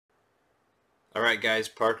Alright guys,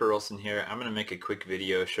 Parker Olson here. I'm going to make a quick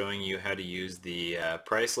video showing you how to use the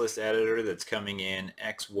price list editor that's coming in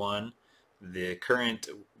X1. The current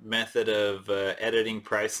method of editing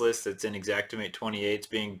price lists that's in Xactimate 28 is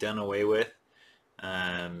being done away with.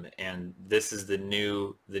 And this is the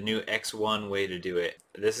new X1 way to do it.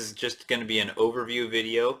 This is just going to be an overview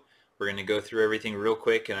video. We're going to go through everything real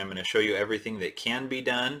quick, and I'm going to show you everything that can be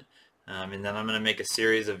done. And then I'm going to make a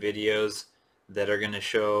series of videos that are going to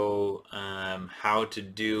show how to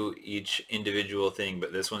do each individual thing,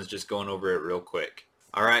 but this one's just going over it real quick.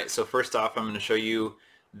 Alright, so first off I'm going to show you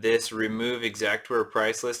this remove exactware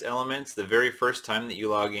price list elements. The very first time that you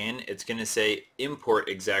log in, it's going to say import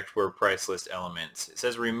exactware price list elements. It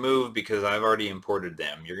says remove because I've already imported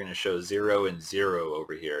them. You're going to show 0 and 0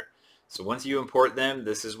 over here. So once you import them,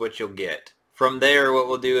 this is what you'll get. From there, what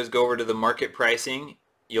we'll do is go over to the market pricing.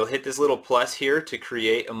 You'll hit this little plus here to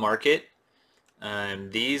create a market.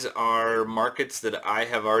 These are markets that I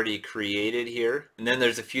have already created here. And then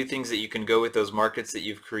there's a few things that you can go with those markets that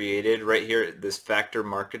you've created. Right here, this factor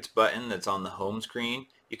markets button that's on the home screen.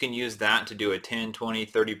 You can use that to do a 10, 20,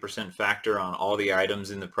 30% factor on all the items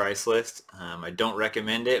in the price list. I don't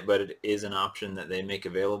recommend it, but it is an option that they make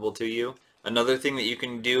available to you. Another thing that you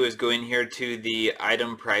can do is go in here to the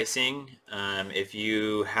item pricing. If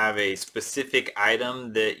you have a specific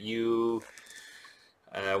item that you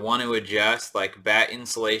want to adjust, like bat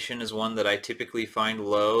insulation is one that I typically find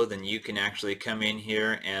low, then you can actually come in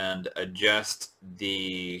here and adjust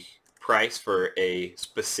the price for a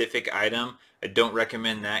specific item. I don't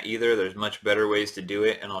recommend that either. There's much better ways to do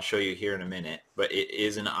it, and I'll show you here in a minute, but it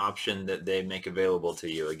is an option that they make available to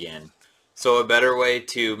you again. So a better way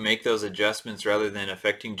to make those adjustments rather than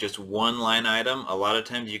affecting just one line item, a lot of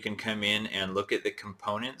times you can come in and look at the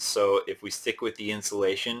components. So if we stick with the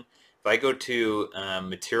insulation, if I go to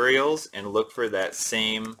materials and look for that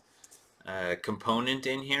same component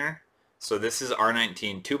in here, so this is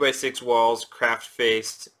R19, 2x6 walls, craft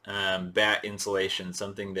faced bat insulation,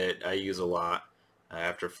 something that I use a lot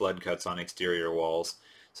after flood cuts on exterior walls.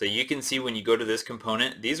 So you can see when you go to this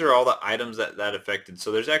component, these are all the items that affected.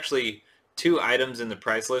 So there's actually 2 items in the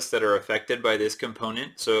price list that are affected by this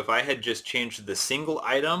component. So if I had just changed the single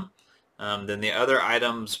item, then the other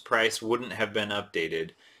item's price wouldn't have been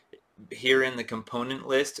updated. Here in the component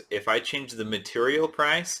list, if I change the material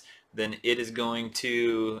price, then it is going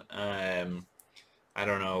to, I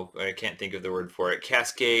don't know, I can't think of the word for it,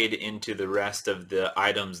 cascade into the rest of the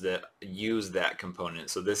items that use that component.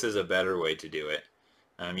 So this is a better way to do it.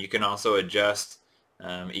 You can also adjust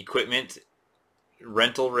equipment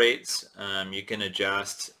rental rates. You can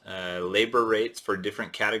adjust labor rates for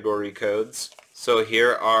different category codes. So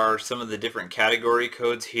here are some of the different category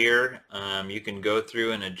codes here. You can go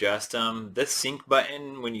through and adjust them. This sync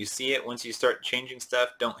button, when you see it, once you start changing stuff,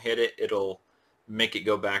 don't hit it. It'll make it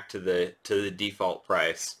go back to the default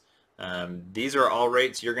price. These are all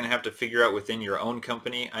rates you're going to have to figure out within your own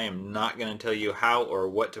company. I am not going to tell you how or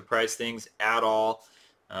what to price things at all.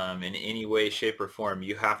 In any way, shape, or form.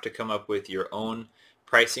 You have to come up with your own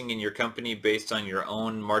pricing in your company based on your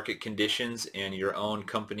own market conditions and your own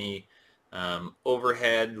company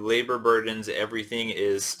overhead, labor burdens. Everything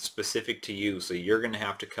is specific to you, so you're going to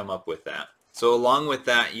have to come up with that. So along with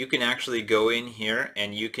that, you can actually go in here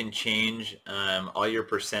and you can change all your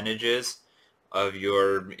percentages of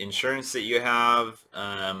your insurance that you have,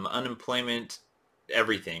 unemployment,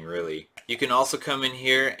 everything really. You can also come in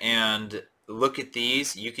here and look at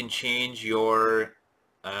these. You can change your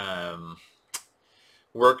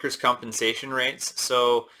workers' compensation rates.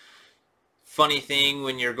 So funny thing,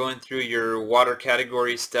 when you're going through your water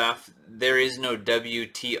category stuff, there is no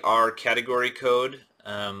WTR category code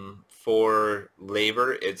for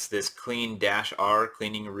labor. It's this clean-R,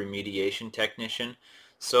 cleaning remediation technician.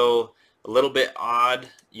 So a little bit odd.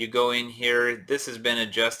 You go in here, this has been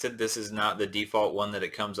adjusted. This is not the default one that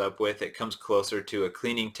it comes up with. It comes closer to a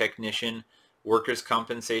cleaning technician workers'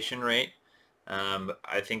 compensation rate.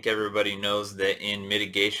 I think everybody knows that in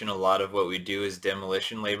mitigation a lot of what we do is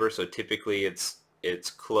demolition labor, so typically it's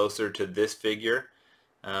closer to this figure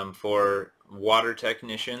for water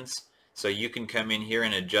technicians. So you can come in here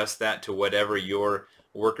and adjust that to whatever your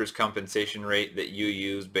workers' compensation rate that you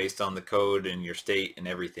use based on the code and your state and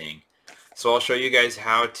everything. So I'll show you guys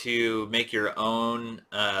how to make your own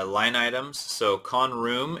line items. So con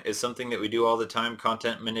room is something that we do all the time,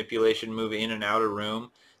 content manipulation, move in and out of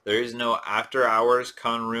room. There is no after hours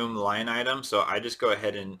con room line item, so I just go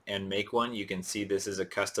ahead and make one. You can see this is a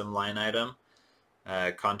custom line item.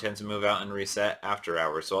 contents move out and reset after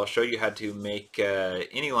hours. So I'll show you how to make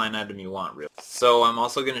any line item you want, really. So I'm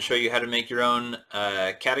also going to show you how to make your own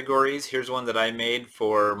categories. Here's one that I made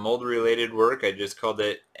for mold related work. I just called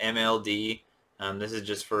it MLD. This is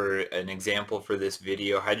just for an example for this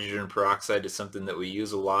video. Hydrogen peroxide is something that we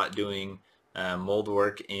use a lot doing mold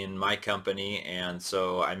work in my company, and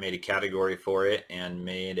so I made a category for it and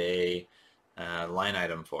made a line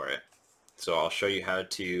item for it. So I'll show you how to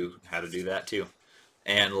do that too.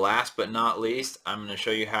 And last but not least, I'm going to show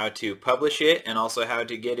you how to publish it and also how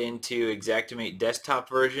to get into Xactimate desktop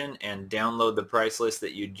version and download the price list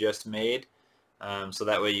that you just made, so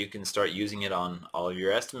that way you can start using it on all of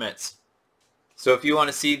your estimates. So if you want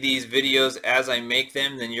to see these videos as I make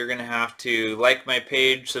them, then you're going to have to like my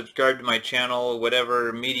page, subscribe to my channel,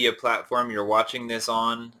 whatever media platform you're watching this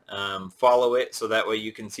on, follow it so that way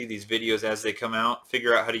you can see these videos as they come out,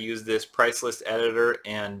 figure out how to use this price list editor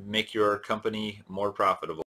and make your company more profitable.